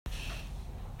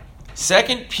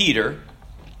2 Peter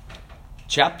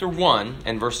chapter 1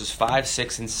 and verses 5,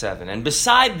 6, and 7. And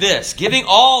beside this, giving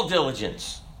all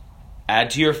diligence, add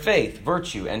to your faith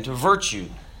virtue, and to virtue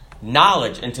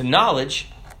knowledge, and to knowledge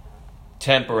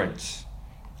temperance,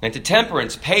 and to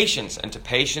temperance patience, and to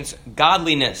patience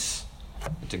godliness,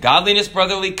 and to godliness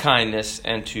brotherly kindness,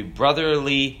 and to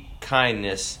brotherly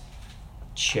kindness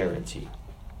charity.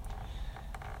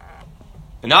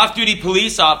 An off-duty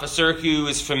police officer who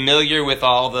is familiar with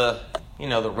all the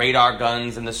radar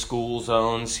guns in the school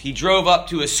zones, he drove up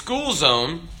to a school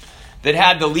zone that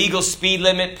had the legal speed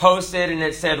limit posted, and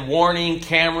it said, warning,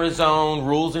 camera zone,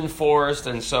 rules enforced.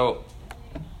 And so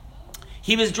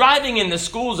he was driving in the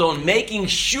school zone, making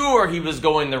sure he was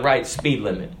going the right speed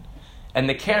limit. And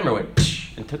the camera went,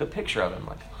 psh, and took a picture of him.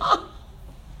 Like, huh?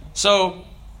 So,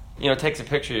 takes a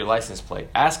picture of your license plate.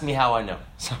 Ask me how I know.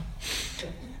 So,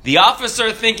 the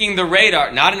officer thinking the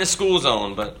radar, not in the school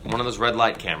zone, but one of those red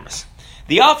light cameras.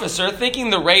 The officer, thinking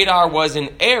the radar was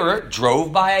in error,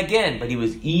 drove by again, but he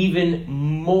was even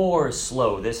more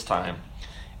slow this time.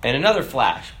 And another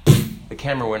flash, the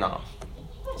camera went off.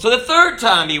 So the third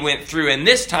time he went through, and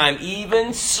this time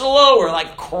even slower,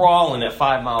 like crawling at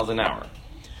 5 miles an hour.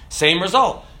 Same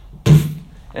result.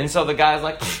 And so the guy's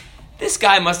like, this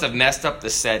guy must have messed up the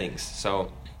settings.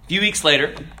 So a few weeks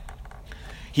later,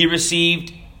 he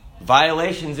received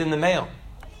violations in the mail.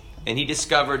 And he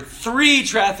discovered 3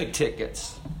 traffic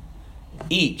tickets,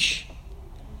 each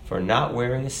for not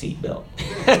wearing a seatbelt.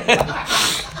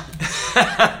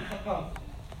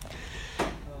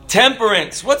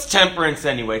 Temperance. What's temperance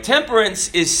anyway?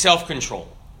 Temperance is self-control.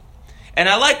 And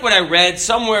I like what I read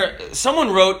somewhere.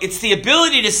 Someone wrote, it's the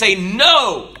ability to say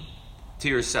no to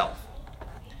yourself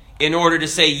in order to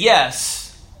say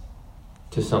yes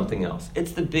to something else.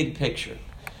 It's the big picture.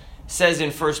 It says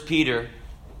in 1 Peter,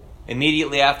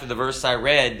 immediately after the verse I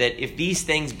read, that if these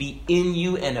things be in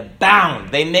you and abound,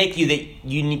 they make you that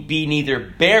you be neither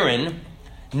barren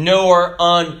nor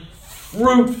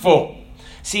unfruitful.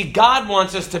 See, God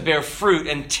wants us to bear fruit,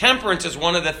 and temperance is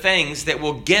one of the things that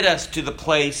will get us to the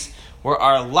place where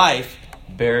our life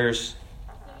bears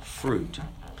fruit.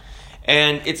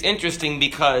 And it's interesting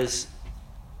because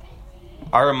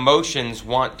our emotions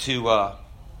want to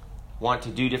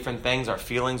do different things. Our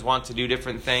feelings want to do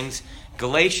different things.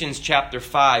 Galatians chapter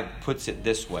 5 puts it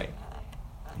this way.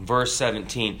 Verse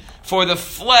 17. For the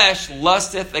flesh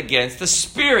lusteth against the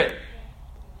spirit,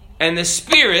 and the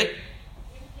spirit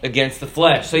against the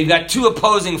flesh. So you've got 2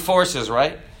 opposing forces,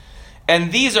 right?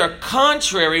 And these are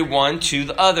contrary one to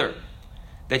the other,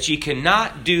 that ye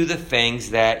cannot do the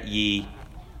things that ye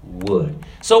would.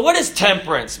 So what is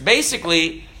temperance?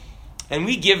 Basically, and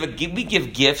we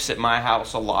give gifts at my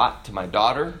house a lot to my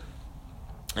daughter.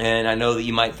 And I know that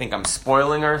you might think I'm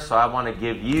spoiling her, so I want to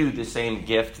give you the same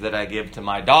gift that I give to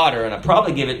my daughter, and I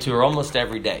probably give it to her almost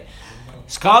every day.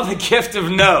 It's called the gift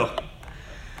of no.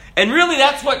 And really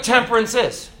that's what temperance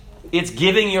is. It's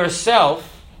giving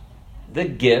yourself the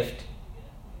gift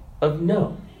of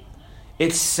no.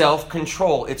 It's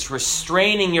self-control. It's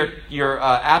restraining your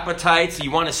appetites.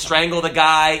 You want to strangle the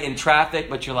guy in traffic,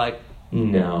 but you're like,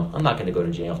 no, I'm not going to go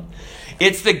to jail.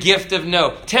 It's the gift of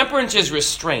no. Temperance is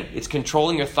restraint. It's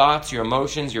controlling your thoughts, your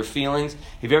emotions, your feelings.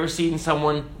 Have you ever seen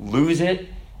someone lose it?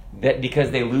 That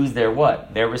because they lose their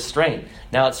what? Their restraint.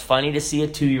 Now, it's funny to see a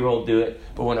 2-year-old do it,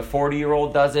 but when a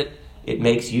 40-year-old does it, it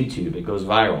makes YouTube. It goes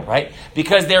viral, right?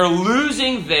 Because they're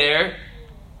losing their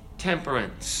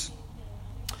temperance.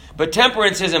 But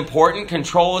temperance is important.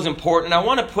 Control is important. I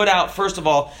want to put out, first of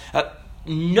all,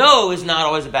 no is not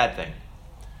always a bad thing.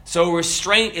 So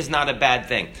restraint is not a bad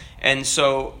thing. And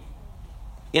so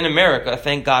in America,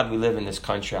 thank God we live in this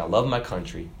country. I love my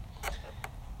country.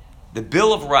 The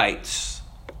Bill of Rights,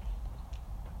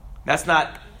 that's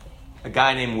not a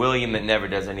guy named William that never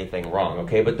does anything wrong,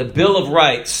 okay? But the Bill of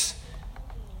Rights,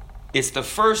 it's the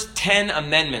first 10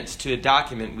 amendments to a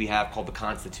document we have called the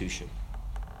Constitution.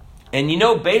 And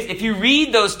if you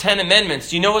read those 10 amendments,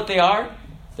 do you know what they are?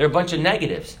 They're a bunch of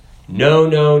negatives. No,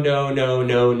 no, no, no,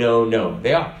 no, no, no.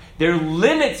 They are. They're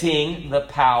limiting the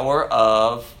power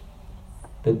of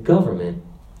the government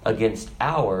against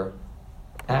our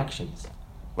actions.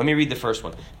 Let me read the first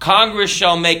one. Congress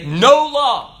shall make no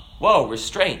law. Whoa,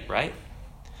 restraint, right?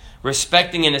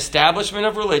 Respecting an establishment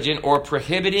of religion or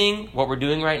prohibiting what we're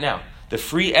doing right now, the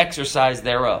free exercise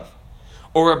thereof,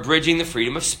 or abridging the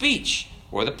freedom of speech,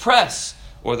 or the press,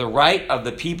 or the right of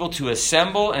the people to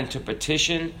assemble and to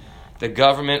petition the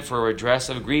government for redress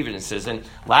of grievances. And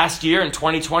last year in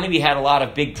 2020, we had a lot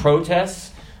of big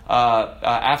protests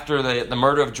after the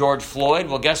murder of George Floyd.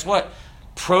 Well, guess what?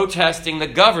 Protesting the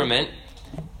government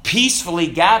peacefully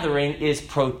gathering is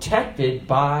protected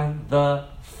by the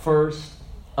First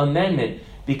Amendment,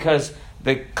 because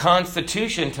the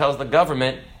Constitution tells the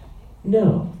government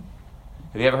no.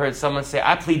 Have you ever heard someone say,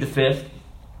 I plead the Fifth?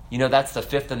 You know, that's the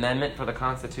Fifth Amendment for the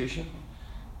Constitution.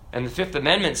 And the Fifth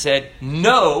Amendment said,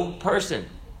 no person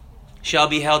shall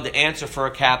be held to answer for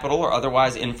a capital or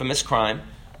otherwise infamous crime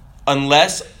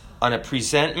unless on a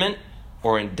presentment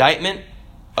or indictment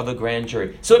of a grand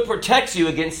jury. So it protects you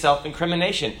against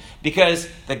self-incrimination because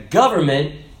the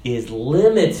government is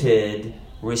limited,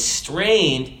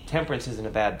 restrained. Temperance isn't a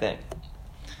bad thing.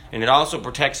 And it also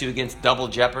protects you against double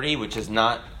jeopardy, which is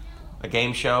not a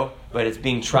game show, but it's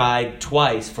being tried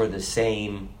twice for the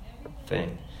same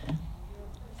thing.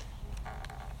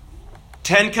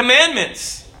 10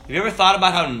 Commandments. Have you ever thought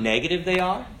about how negative they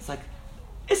are? It's like,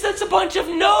 that's a bunch of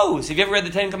no's. Have you ever read the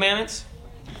 10 Commandments?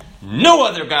 No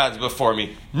other gods before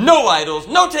me. No idols.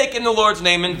 No taking the Lord's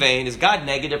name in vain. Is God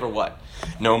negative or what?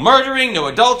 No murdering, no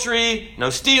adultery,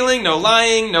 no stealing, no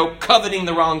lying, no coveting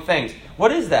the wrong things.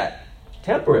 What is that?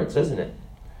 Temperance, isn't it?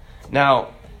 Now,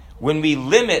 when we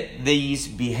limit these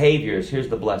behaviors, here's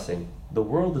the blessing. The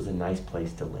world is a nice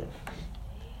place to live.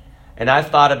 And I've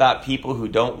thought about people who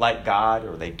don't like God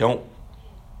or they don't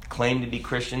claim to be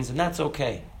Christians, and that's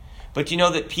okay. But you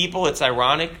know that people, it's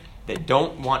ironic, that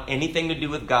don't want anything to do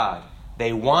with God.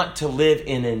 They want to live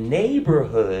in a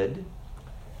neighborhood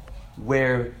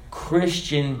where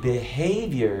Christian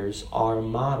behaviors are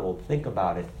modeled. Think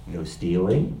about it. No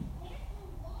stealing.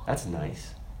 That's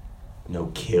nice. No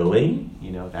killing.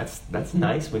 You know, that's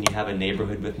nice when you have a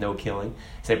neighborhood with no killing.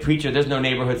 Say, preacher, there's no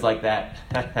neighborhoods like that.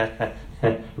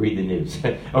 Read the news.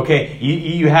 Okay,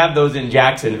 you have those in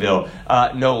Jacksonville.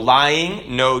 No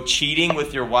lying, no cheating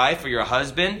with your wife or your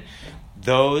husband.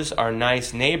 Those are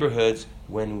nice neighborhoods.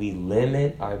 When we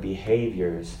limit our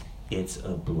behaviors, it's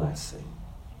a blessing.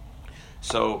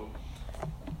 So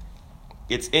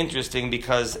it's interesting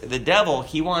because the devil,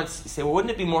 he wants to say, well,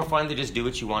 wouldn't it be more fun to just do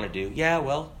what you want to do? Yeah,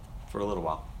 well, for a little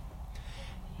while.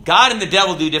 God and the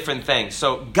devil do different things.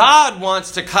 So God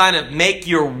wants to kind of make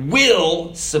your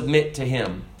will submit to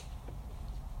him.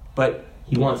 But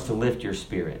he wants to lift your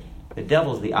spirit. The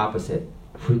devil's the opposite.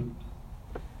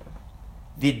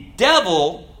 The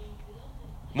devil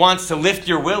wants to lift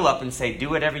your will up and say, do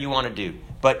whatever you want to do.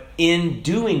 But in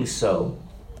doing so,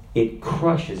 it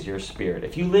crushes your spirit.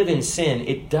 If you live in sin,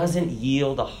 it doesn't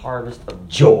yield a harvest of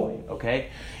joy, okay?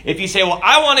 If you say, well,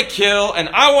 I want to kill, and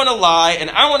I want to lie,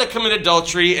 and I want to commit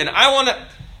adultery, and I want to...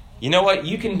 You know what?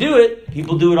 You can do it.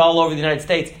 People do it all over the United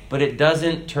States, but it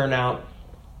doesn't turn out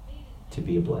to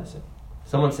be a blessing.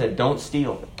 Someone said, don't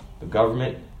steal. The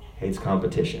government hates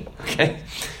competition, okay?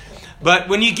 But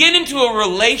when you get into a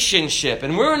relationship,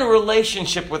 and we're in a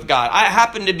relationship with God, I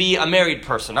happen to be a married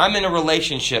person. I'm in a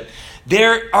relationship.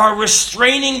 There are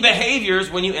restraining behaviors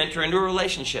when you enter into a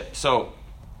relationship. So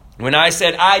when I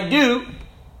said I do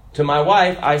to my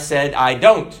wife, I said I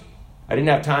don't. I didn't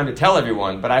have time to tell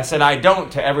everyone, but I said I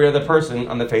don't to every other person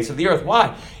on the face of the earth.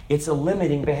 Why? It's a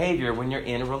limiting behavior when you're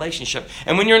in a relationship.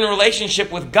 And when you're in a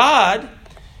relationship with God,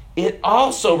 it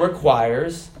also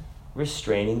requires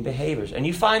restraining behaviors. And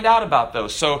you find out about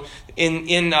those. So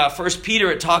in 1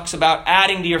 Peter, it talks about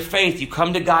adding to your faith. You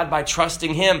come to God by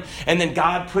trusting him. And then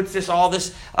God puts all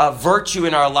this virtue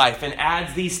in our life and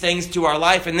adds these things to our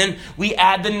life. And then we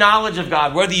add the knowledge of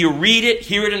God. Whether you read it,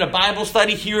 hear it in a Bible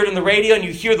study, hear it in the radio, and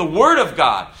you hear the word of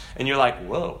God. And you're like,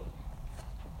 whoa.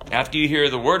 After you hear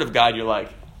the word of God, you're like,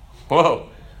 whoa.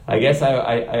 I guess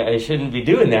I shouldn't be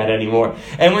doing that anymore.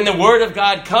 And when the word of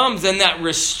God comes, then that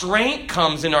restraint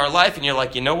comes in our life, and you're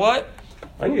like, you know what?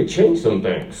 I need to change some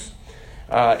things.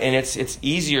 And it's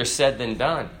easier said than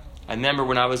done. I remember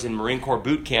when I was in Marine Corps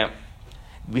boot camp,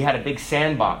 we had a big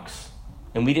sandbox,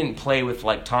 and we didn't play with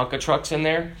like Tonka trucks in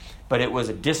there, but it was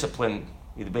a discipline.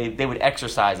 They would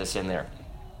exercise us in there,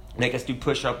 make us do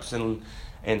push-ups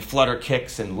and flutter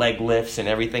kicks and leg lifts and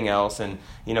everything else, and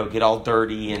get all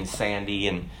dirty and sandy.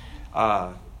 And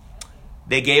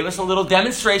they gave us a little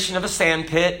demonstration of a sand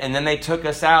pit, and then they took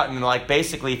us out and like,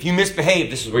 basically, if you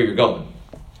misbehave, this is where you're going.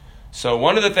 So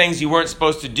one of the things you weren't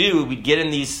supposed to do, we'd get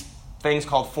in these things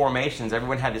called formations.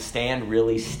 Everyone had to stand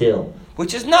really still,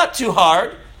 which is not too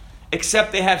hard,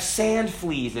 except they have sand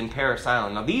fleas in Parris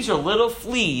Island. Now these are little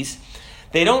fleas.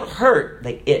 They don't hurt,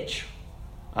 they itch.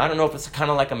 I don't know if it's kind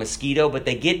of like a mosquito, but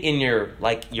they get in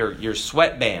your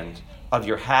sweatband of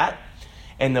your hat,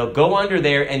 and they'll go under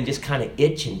there and just kind of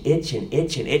itch and itch and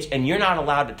itch and itch, and you're not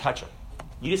allowed to touch them.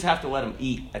 You just have to let them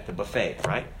eat at the buffet,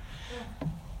 right?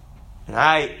 And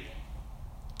I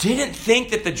didn't think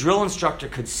that the drill instructor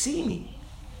could see me.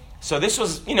 So this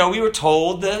was, we were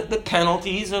told the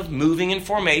penalties of moving in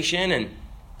formation, and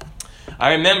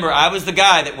I remember I was the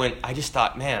guy that I just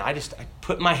thought, man, I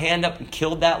put my hand up and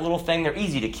killed that little thing. They're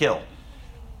easy to kill.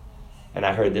 And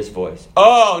I heard this voice.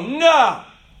 Oh, no!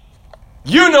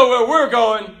 You know where we're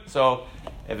going. So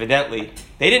evidently,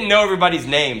 they didn't know everybody's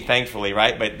name, thankfully,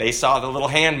 right? But they saw the little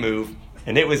hand move.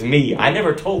 And it was me. I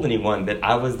never told anyone that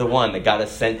I was the one that got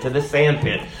us sent to the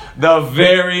sandpit the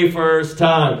very first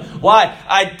time. Why?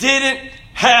 I didn't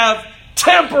have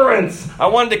temperance. I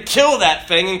wanted to kill that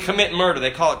thing and commit murder.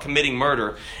 They call it committing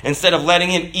murder instead of letting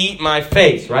him eat my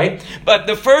face, right? But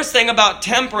the first thing about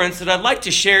temperance that I'd like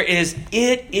to share is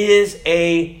it is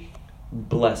a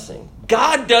blessing.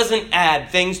 God doesn't add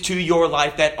things to your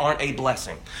life that aren't a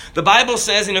blessing. The Bible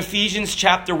says in Ephesians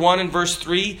chapter 1 and verse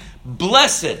 3,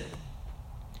 blessed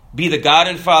be the God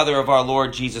and Father of our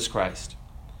Lord Jesus Christ,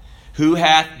 who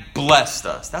hath blessed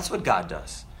us. That's what God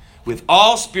does. With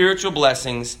all spiritual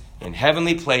blessings in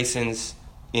heavenly places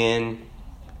in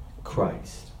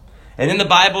Christ. And then the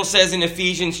Bible says in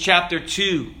Ephesians chapter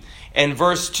 2 and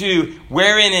verse 2,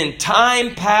 wherein in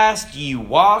time past ye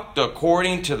walked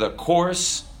according to the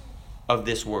course of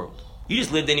this world. You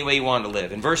just lived any way you wanted to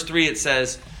live. In verse 3 it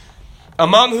says,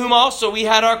 among whom also we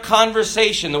had our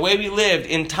conversation, the way we lived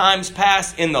in times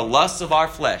past in the lusts of our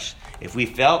flesh. If we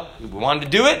felt we wanted to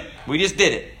do it, we just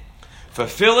did it.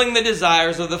 Fulfilling the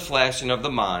desires of the flesh and of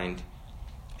the mind,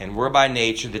 and were by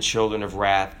nature the children of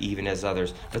wrath, even as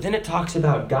others. But then it talks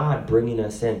about God bringing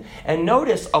us in. And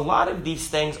notice a lot of these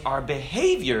things are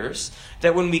behaviors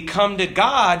that when we come to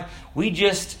God, we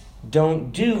just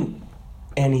don't do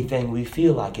anything we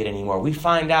feel like it anymore. We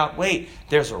find out, wait,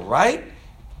 there's a right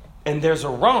and there's a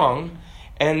wrong,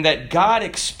 and that God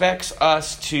expects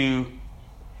us to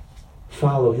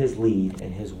follow his lead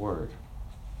and his word.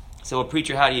 So, well,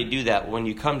 preacher, how do you do that? When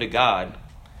you come to God,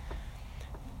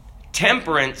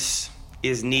 temperance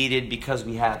is needed because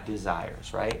we have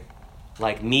desires, right?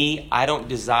 Like me, I don't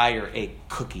desire a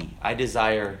cookie. I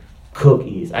desire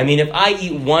cookies. I mean, if I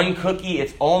eat one cookie,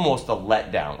 it's almost a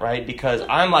letdown, right? Because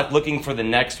I'm like looking for the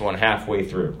next one halfway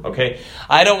through, okay?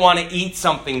 I don't want to eat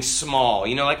something small.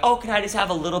 You know, like, oh, can I just have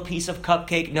a little piece of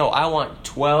cupcake? No, I want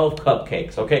 12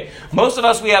 cupcakes, okay? Most of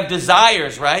us, we have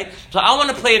desires, right? So I want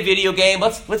to play a video game.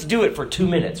 Let's do it for 2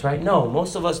 minutes, right? No,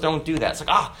 most of us don't do that. It's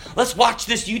like, let's watch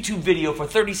this YouTube video for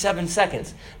 37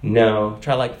 seconds. No,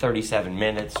 try like 37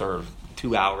 minutes or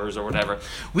 2 hours or whatever.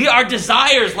 Our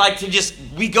desires like to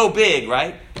we go big,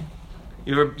 right?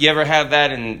 You ever have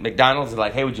that in McDonald's?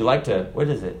 Like, hey, would you like to, what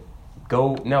is it?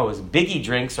 It's Biggie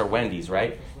Drinks or Wendy's,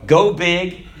 right? Go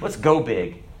big. What's go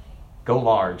big? Go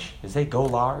large. Does they go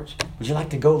large? Would you like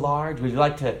to go large? Would you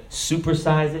like to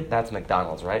supersize it? That's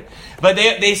McDonald's, right? But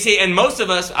they say, and most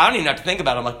of us, I don't even have to think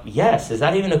about it. I'm like, yes, is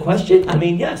that even a question? I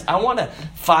mean, yes, I want a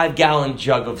 5-gallon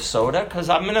jug of soda because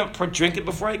I'm going to drink it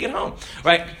before I get home,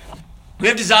 right? We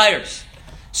have desires.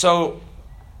 So,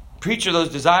 preacher, those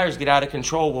desires get out of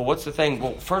control. Well, what's the thing?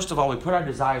 Well, first of all, we put our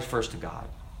desires first to God.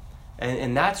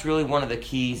 And that's really one of the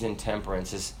keys in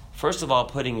temperance is, first of all,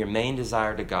 putting your main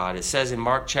desire to God. It says in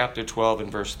Mark chapter 12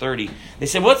 and verse 30, they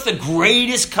said, what's the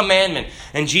greatest commandment?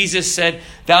 And Jesus said,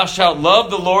 thou shalt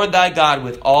love the Lord thy God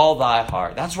with all thy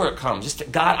heart. That's where it comes.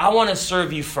 Just God, I want to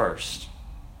serve you first.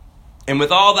 And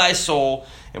with all thy soul,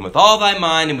 and with all thy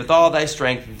mind, and with all thy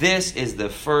strength. This is the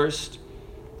first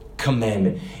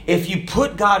commandment. If you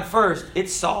put God first, it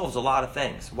solves a lot of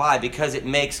things. Why? Because it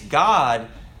makes God,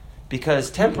 because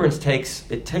temperance takes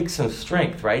some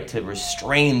strength, right? To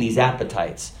restrain these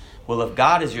appetites. Well, if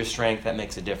God is your strength, that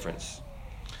makes a difference.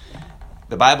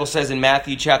 The Bible says in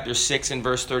Matthew chapter 6 and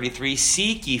verse 33,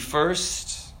 seek ye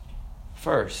first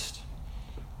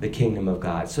the kingdom of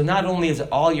God. So not only is it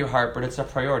all your heart, but it's a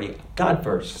priority. God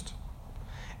first.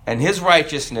 And his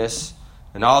righteousness,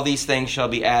 and all these things shall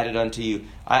be added unto you.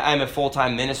 I'm a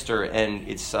full-time minister, and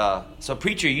it's so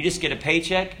preacher, you just get a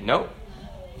paycheck? Nope.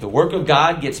 The work of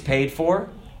God gets paid for,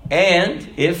 and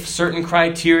if certain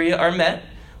criteria are met,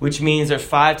 which means there's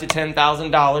 $5,000 to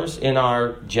 $10,000 in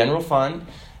our general fund,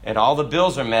 and all the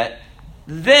bills are met,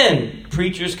 then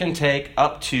preachers can take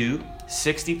up to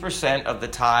 60% of the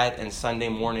tithe and Sunday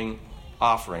morning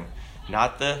offering,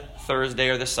 not the Thursday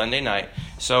or the Sunday night.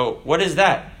 So what is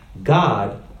that?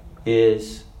 God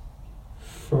is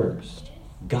first.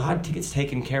 God gets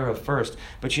taken care of first.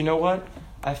 But you know what?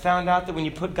 I found out that when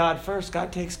you put God first,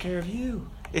 God takes care of you.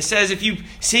 It says, if you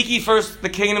seek ye first the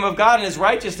kingdom of God and his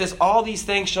righteousness, all these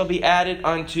things shall be added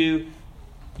unto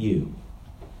you.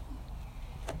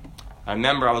 I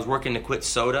remember I was working to quit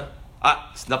soda.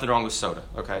 There's nothing wrong with soda,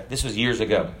 okay? This was years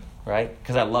ago, right?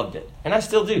 Because I loved it. And I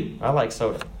still do. I like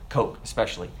soda. Coke,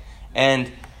 especially.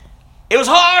 And it was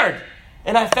hard.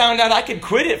 And I found out I could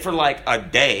quit it for like a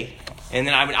day. And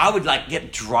then I would like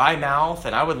get dry mouth,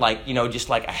 and I would like, just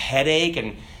like a headache.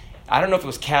 And I don't know if it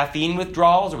was caffeine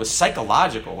withdrawals or it was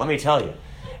psychological, let me tell you.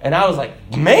 And I was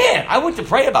like, man, I went to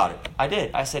pray about it. I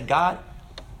did. I said, God,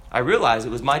 I realized it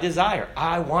was my desire.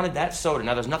 I wanted that soda.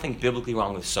 Now, there's nothing biblically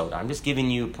wrong with soda. I'm just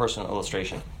giving you a personal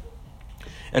illustration.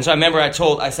 And so I remember I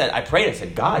prayed, I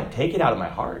said, God, take it out of my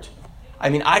heart. I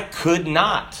mean, I could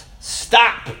not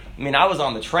stop. I mean, I was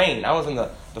on the train. I was in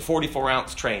the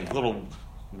 44-ounce train, little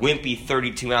wimpy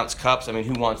 32-ounce cups. I mean,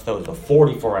 who wants those? The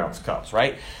 44-ounce cups,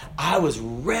 right? I was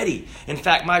ready. In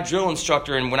fact, my drill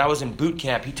instructor, and when I was in boot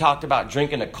camp, he talked about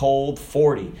drinking a cold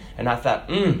 40. And I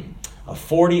thought, a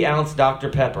 40-ounce Dr.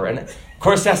 Pepper. And of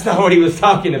course, that's not what he was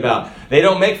talking about. They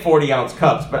don't make 40-ounce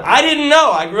cups. But I didn't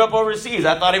know. I grew up overseas.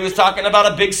 I thought he was talking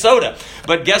about a big soda.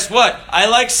 But guess what? I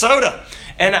like soda.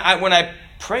 And when I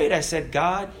prayed, I said,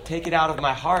 God, take it out of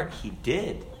my heart. He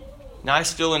did. Now, I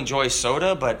still enjoy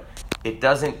soda, but it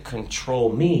doesn't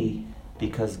control me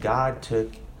because God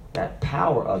took that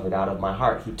power of it out of my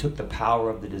heart. He took the power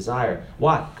of the desire.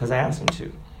 Why? Because I asked him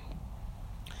to.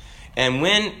 And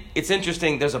when, it's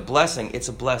interesting, there's a blessing. It's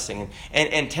a blessing.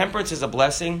 And temperance is a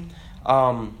blessing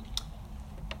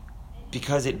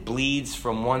because it bleeds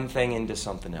from one thing into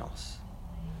something else.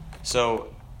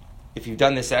 So if you've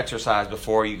done this exercise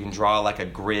before, you can draw like a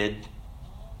grid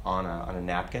on a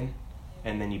napkin,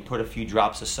 and then you put a few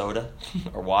drops of soda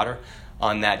or water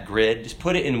on that grid. Just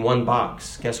put it in one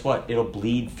box. Guess what? It'll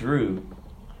bleed through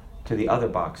to the other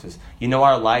boxes.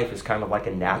 Our life is kind of like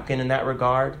a napkin in that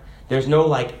regard. There's no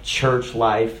like church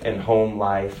life and home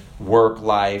life, work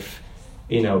life,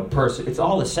 person. It's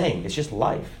all the same. It's just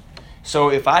life. So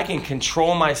if I can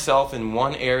control myself in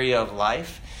one area of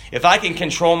life, if I can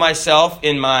control myself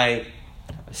in my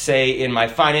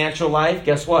financial life,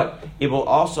 guess what? It will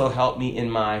also help me in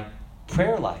my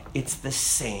prayer life. It's the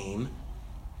same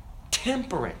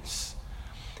temperance.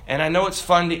 And I know it's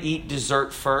fun to eat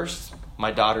dessert first.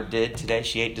 My daughter did today.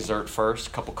 She ate dessert first, a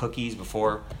couple cookies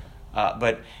before.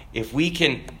 But if we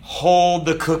can hold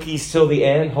the cookies till the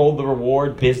end, hold the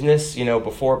reward business,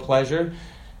 before pleasure,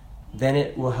 then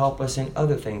it will help us in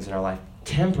other things in our life.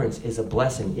 Temperance is a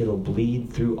blessing. It'll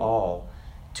bleed through all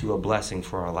to a blessing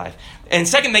for our life. And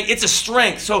second thing, it's a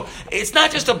strength. So it's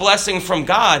not just a blessing from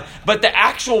God, but the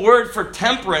actual word for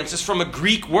temperance is from a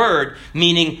Greek word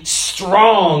meaning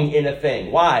strong in a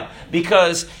thing. Why?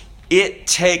 Because it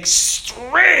takes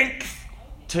strength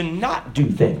to not do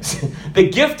things. The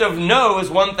gift of no is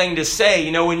one thing to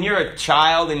say. When you're a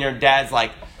child and your dad's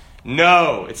like,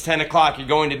 no, it's 10 o'clock, you're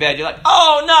going to bed. You're like,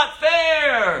 oh, not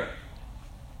fair.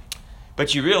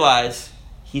 But you realize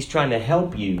he's trying to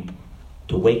help you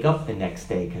to wake up the next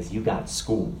day because you got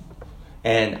school.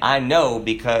 And I know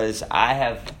because I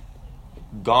have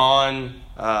gone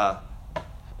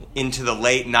into the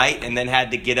late night and then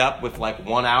had to get up with like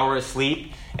 1 hour of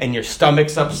sleep and your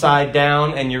stomach's upside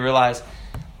down and you realize,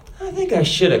 I think I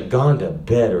should have gone to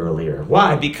bed earlier.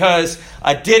 Why? Because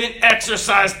I didn't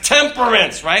exercise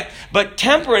temperance, right? But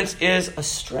temperance is a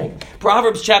strength.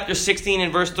 Proverbs chapter 16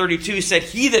 and verse 32 said,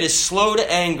 he that is slow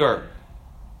to anger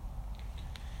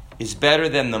is better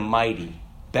than the mighty,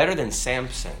 better than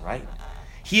Samson, right?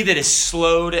 He that is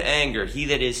slow to anger, he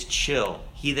that is chill,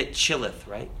 he that chilleth,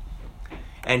 right?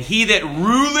 And he that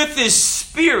ruleth his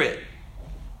spirit,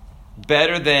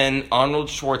 better than Arnold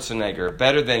Schwarzenegger,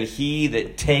 better than he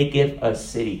that taketh a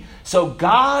city. So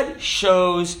God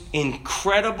shows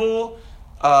incredible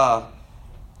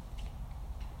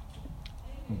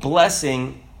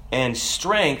blessing and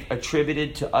strength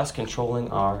attributed to us controlling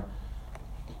our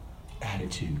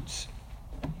attitudes.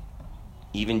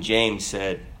 Even James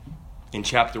said in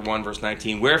chapter 1, verse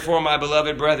 19, wherefore, my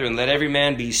beloved brethren, let every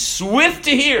man be swift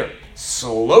to hear,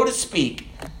 slow to speak,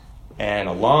 and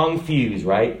a long fuse,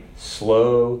 right?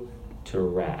 Slow to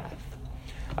wrath.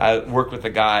 I worked with a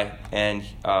guy, and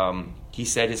he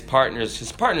said his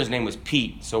partner's name was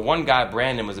Pete. So one guy,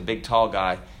 Brandon, was a big, tall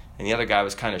guy, and the other guy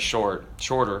was kind of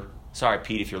shorter. Sorry,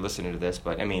 Pete, if you're listening to this,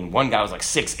 but one guy was like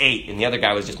 6'8", and the other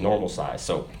guy was just normal size.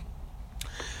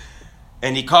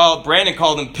 And Brandon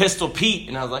called him Pistol Pete,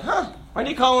 and I was like, why do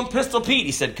you call him Pistol Pete?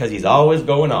 He said, because he's always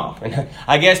going off. And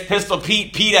I guess Pistol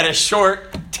Pete had a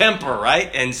short temper, right?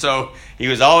 And so he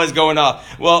was always going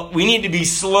off. Well, we need to be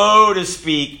slow to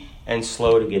speak and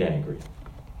slow to get angry.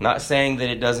 Not saying that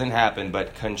it doesn't happen,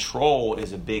 but control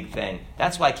is a big thing.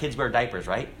 That's why kids wear diapers,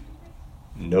 right?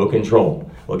 No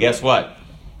control. Well, guess what?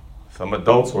 Some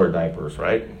adults wear diapers,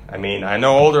 right? I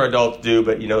know older adults do,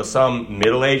 but some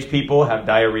middle-aged people have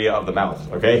diarrhea of the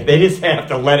mouth, okay? They just have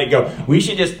to let it go. We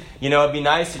should just, it'd be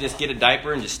nice to just get a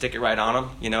diaper and just stick it right on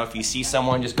them. If you see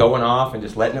someone just going off and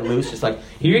just letting it loose, just like,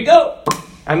 here you go.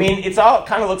 I mean, it's all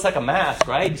kind of looks like a mask,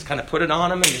 right? You just kind of put it on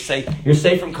them and just say, you're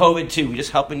safe from COVID too. We're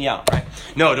just helping you out, right?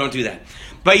 No, don't do that.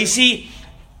 But you see,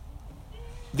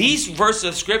 these verses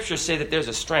of Scripture say that there's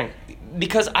a strength.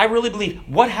 Because I really believe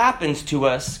what happens to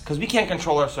us, because we can't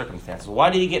control our circumstances. Why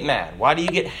do you get mad? Why do you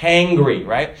get hangry,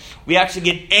 right? We actually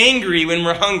get angry when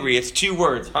we're hungry. It's 2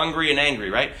 words, hungry and angry,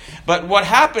 right? But what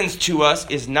happens to us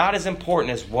is not as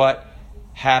important as what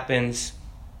happens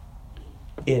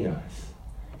in us.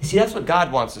 You see, that's what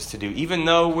God wants us to do. Even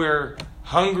though we're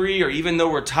hungry or even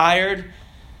though we're tired,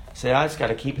 say, I just got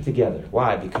to keep it together.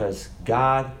 Why? Because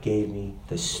God gave me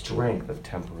the strength of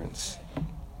temperance.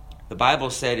 The Bible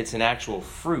said it's an actual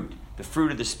fruit. The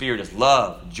fruit of the Spirit is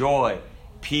love, joy,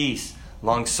 peace,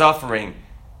 long-suffering,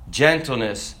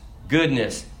 gentleness,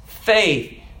 goodness,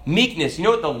 faith, meekness. You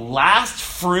know what the last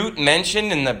fruit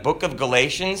mentioned in the book of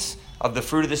Galatians of the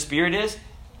fruit of the Spirit is?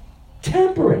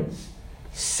 Temperance.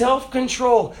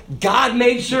 Self-control. God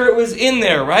made sure it was in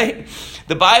there, right?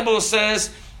 The Bible says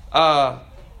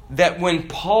that when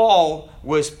Paul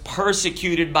was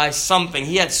persecuted by something,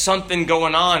 he had something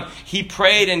going on, he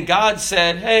prayed and God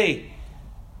said, hey,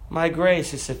 my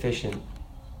grace is sufficient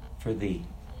for thee.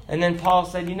 And then Paul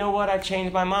said, you know what, I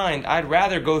changed my mind. I'd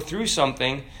rather go through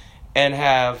something and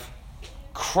have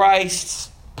Christ's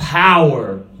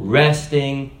power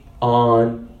resting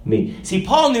on me. See,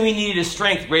 Paul knew he needed a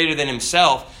strength greater than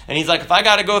himself. And he's like, if I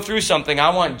got to go through something,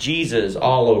 I want Jesus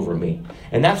all over me.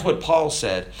 And that's what Paul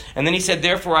said. And then he said,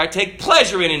 therefore, I take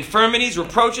pleasure in infirmities,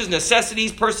 reproaches,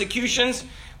 necessities, persecutions.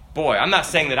 Boy, I'm not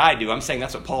saying that I do. I'm saying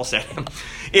that's what Paul said.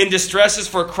 In distresses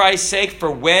for Christ's sake, for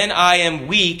when I am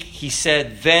weak, he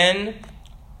said, then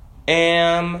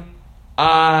am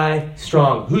I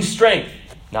strong. Whose strength?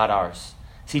 Not ours.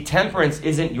 See, temperance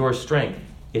isn't your strength.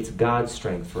 It's God's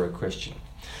strength for a Christian.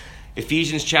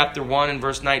 Ephesians chapter 1 and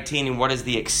verse 19, and what is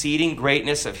the exceeding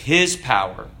greatness of his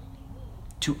power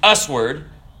to usward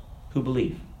who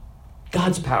believe?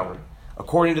 God's power,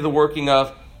 according to the working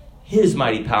of his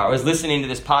mighty power. I was listening to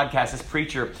this podcast, this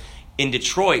preacher in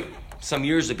Detroit some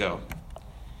years ago.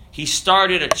 He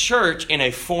started a church in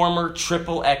a former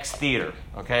XXX theater,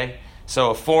 okay?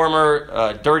 So a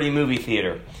former dirty movie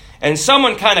theater. And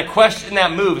someone kind of questioned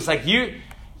that move. It's like, you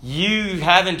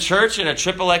having church in a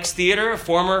XXX theater, a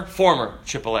former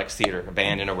XXX theater,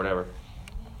 abandoned or whatever.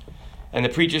 And the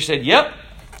preacher said, yep.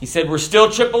 He said, we're still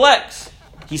XXX.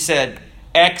 He said,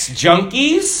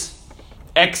 ex-junkies,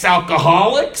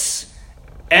 ex-alcoholics,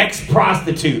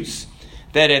 ex-prostitutes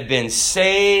that have been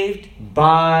saved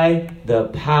by the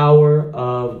power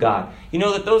of God. You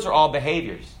know that those are all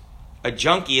behaviors. A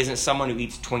junkie isn't someone who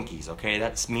eats Twinkies, okay?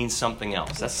 That means something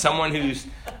else. That's someone who's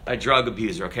a drug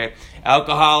abuser, okay?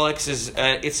 Alcoholics is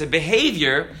it's a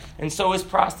behavior, and so is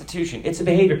prostitution. It's a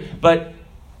behavior, but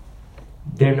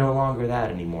they're no longer that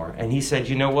anymore. And he said,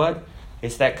 you know what?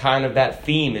 It's that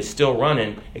theme is still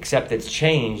running, except it's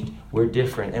changed. We're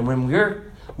different. And when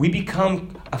we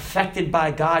become affected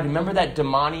by God, remember that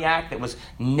demoniac that was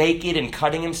naked and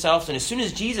cutting himself? And as soon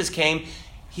as Jesus came,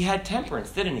 he had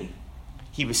temperance, didn't he?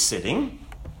 He was sitting.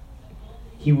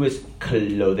 He was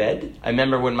clothed. I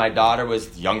remember when my daughter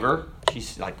was younger.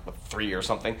 She's like 3 or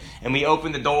something. And we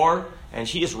opened the door, and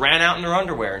she just ran out in her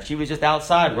underwear. And she was just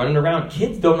outside running around.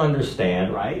 Kids don't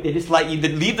understand, right? They just like you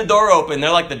leave the door open.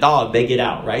 They're like the dog. They get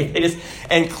out, right?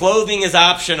 And clothing is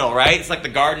optional, right? It's like the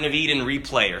Garden of Eden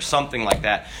replay or something like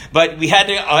that. But we had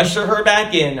to usher her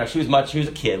back in. Now, she was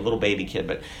a kid, a little baby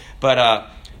kid. But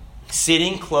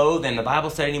sitting, clothed, and the Bible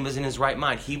said he was in his right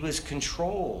mind. He was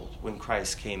controlled when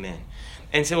Christ came in.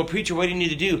 And said, well, preacher, what do you need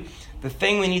to do? The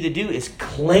thing we need to do is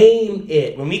claim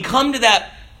it. When we come to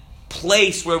that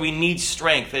place where we need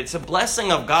strength, it's a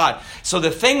blessing of God. So the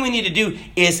thing we need to do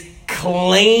is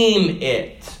claim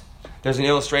it. There's an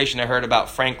illustration I heard about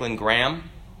Franklin Graham.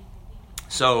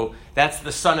 So that's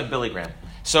the son of Billy Graham.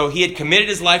 So he had committed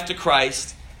his life to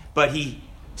Christ, but he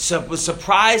was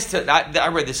surprised I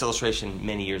read this illustration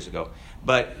many years ago,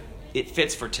 but it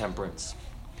fits for temperance.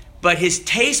 But his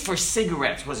taste for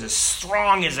cigarettes was as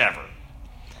strong as ever.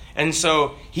 And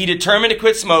so he determined to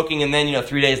quit smoking, and then,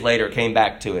 3 days later came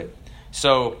back to it.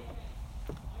 So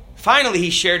finally he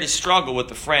shared his struggle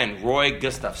with a friend, Roy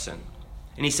Gustafson.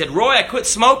 And he said, Roy, I quit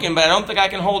smoking, but I don't think I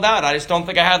can hold out. I just don't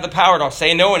think I have the power to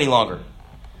say no any longer.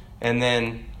 And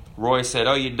then Roy said,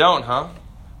 oh, you don't, huh?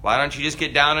 Why don't you just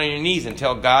get down on your knees and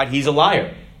tell God he's a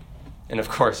liar? And of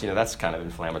course, that's kind of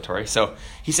inflammatory. So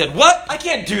he said, what? I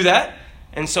can't do that.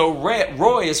 And so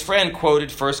Roy, his friend,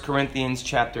 quoted 1 Corinthians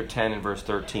chapter 10 and verse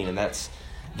 13. And that's,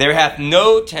 there hath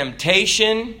no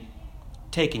temptation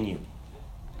taken you,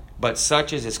 but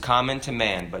such as is common to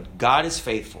man. But God is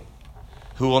faithful,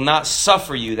 who will not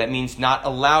suffer you, that means not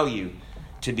allow you,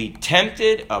 to be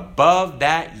tempted above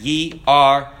that ye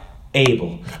are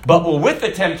able. But will with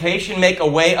the temptation make a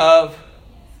way of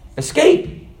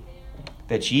escape,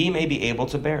 that ye may be able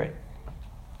to bear it.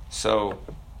 So,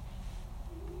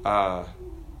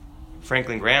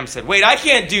 Franklin Graham said, wait, I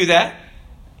can't do that.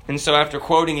 And so after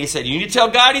quoting, he said, you need to tell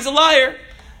God he's a liar.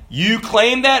 You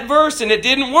claimed that verse and it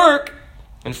didn't work.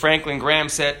 And Franklin Graham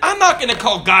said, I'm not going to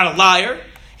call God a liar.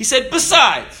 He said,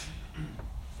 besides,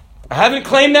 I haven't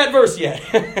claimed that verse yet.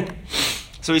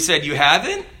 So he said, you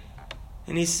haven't?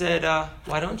 And he said,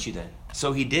 why don't you then?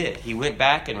 So he did. He went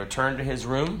back and returned to his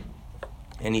room.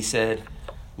 And he said,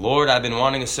 Lord, I've been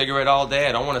wanting a cigarette all day.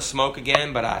 I don't want to smoke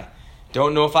again, but I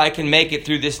don't know if I can make it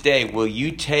through this day. Will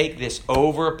you take this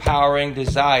overpowering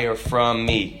desire from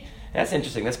me? That's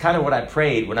interesting. That's kind of what I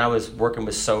prayed when I was working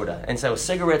with soda. And so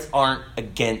cigarettes aren't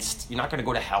against, you're not going to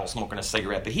go to hell smoking a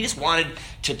cigarette. But he just wanted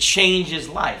to change his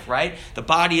life, right? The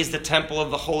body is the temple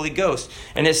of the Holy Ghost.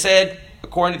 And it said,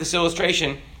 according to this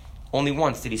illustration, only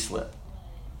once did he slip.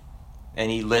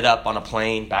 And he lit up on a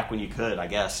plane back when you could, I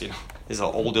guess. This is an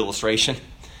old illustration.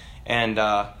 And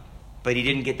but he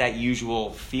didn't get that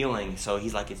usual feeling. So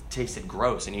he's like, it tasted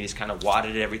gross. And he just kind of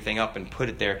wadded everything up and put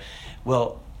it there.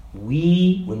 Well,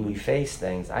 when we face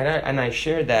things, and I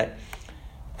shared that,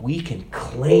 we can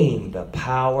claim the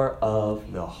power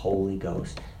of the Holy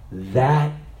Ghost.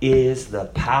 That is the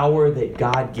power that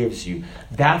God gives you.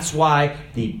 That's why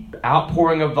the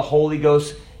outpouring of the Holy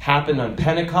Ghost happened on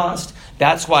Pentecost.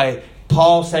 That's why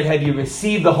Paul said, have you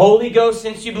received the Holy Ghost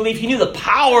since you believe? He knew the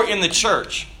power in the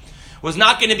church was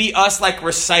not going to be us like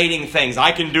reciting things.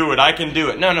 I can do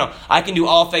it. No. I can do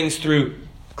all things through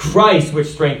Christ, which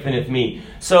strengtheneth me.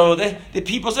 So the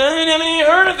people said, I never even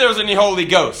heard if there was any Holy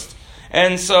Ghost.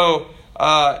 And so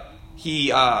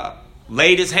he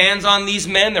laid his hands on these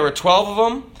men. There were 12 of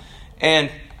them. And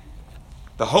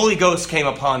the Holy Ghost came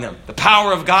upon them. The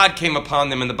power of God came upon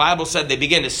them. And the Bible said they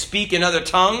began to speak in other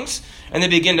tongues. And they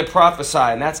began to prophesy.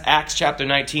 And that's Acts chapter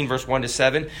 19, verse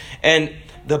 1-7. And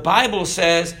the Bible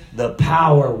says the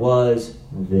power was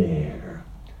there.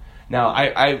 Now,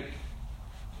 I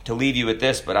to leave you with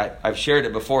this, but I've shared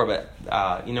it before, but,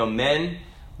 men,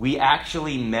 we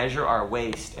actually measure our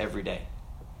waist every day.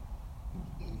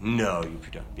 No, you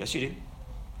don't. Yes, you do.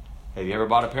 Have you ever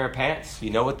bought a pair of pants? You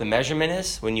know what the measurement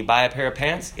is when you buy a pair of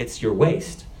pants? It's your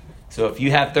waist. So if you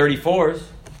have 34s,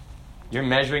 you're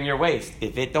measuring your waist.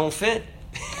 If it don't fit,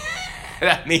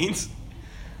 that means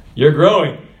you're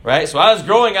growing, right? So I was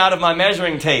growing out of my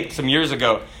measuring tape some years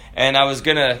ago, and I was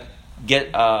going to get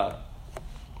a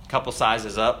couple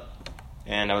sizes up,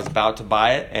 and I was about to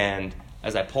buy it, and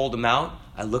as I pulled them out,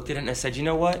 I looked at it and I said, you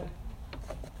know what?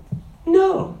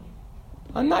 No,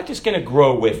 I'm not just going to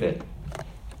grow with it.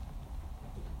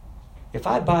 If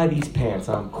I buy these pants,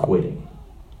 I'm quitting.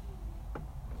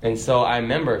 And so I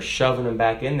remember shoving them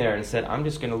back in there and said, I'm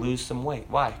just going to lose some weight.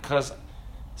 Why? Because I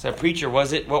said, preacher,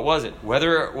 what was it?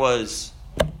 Whether it was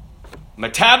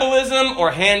metabolism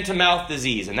or hand-to-mouth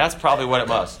disease, and that's probably what it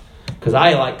was. Because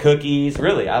I like cookies,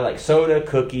 really. I like soda,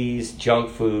 cookies, junk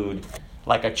food,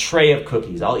 like a tray of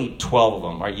cookies. I'll eat 12 of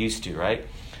them, I used to, right?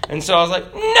 And so I was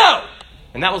like, no!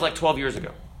 And that was like 12 years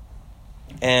ago.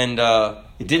 And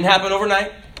it didn't happen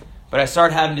overnight, but I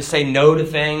started having to say no to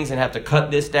things and have to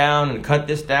cut this down and cut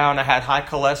this down. I had high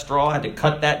cholesterol. I had to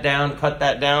cut that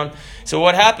down. So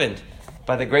what happened?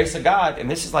 By the grace of God, and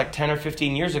this is like 10 or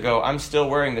 15 years ago, I'm still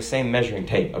wearing the same measuring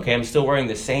tape, okay? I'm still wearing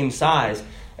the same size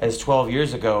as 12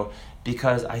 years ago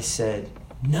because I said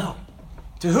no.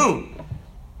 To whom?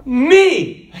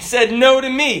 Me. I said no to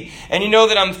me. And you know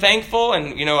that I'm thankful,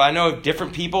 and I know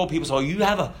different people say, oh, you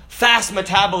have a fast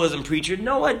metabolism, preacher.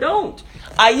 No, I don't.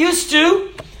 I used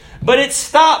to, but it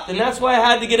stopped, and that's why I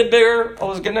had to get I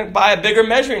was going to buy a bigger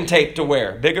measuring tape to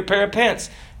wear, a bigger pair of pants.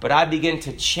 But I began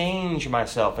to change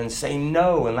myself and say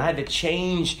no, and I had to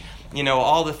change,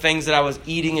 all the things that I was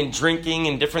eating and drinking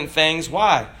and different things.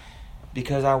 Why?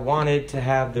 Because I wanted to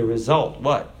have the result.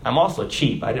 What? I'm also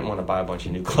cheap. I didn't want to buy a bunch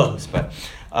of new clothes, but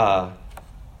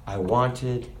I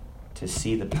wanted to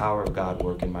see the power of God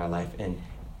work in my life. And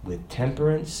with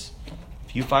temperance,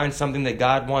 if you find something that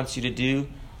God wants you to do,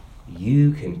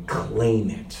 you can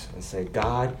claim it and say,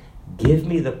 God, give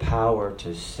me the power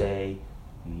to say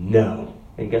no.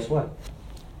 And guess what?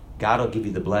 God will give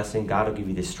you the blessing, God will give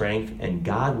you the strength, and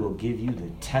God will give you the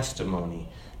testimony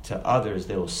to others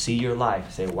that will see your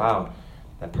life, say, wow,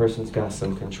 that person's got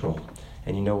some control.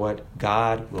 And you know what?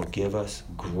 God will give us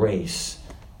grace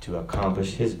to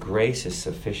accomplish. His grace is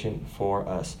sufficient for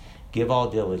us. Give all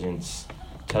diligence.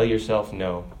 Tell yourself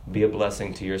no. Be a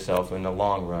blessing to yourself in the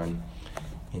long run.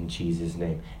 In Jesus'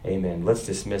 name, amen. Let's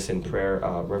dismiss in prayer.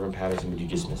 Reverend Patterson, would you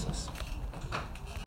dismiss us?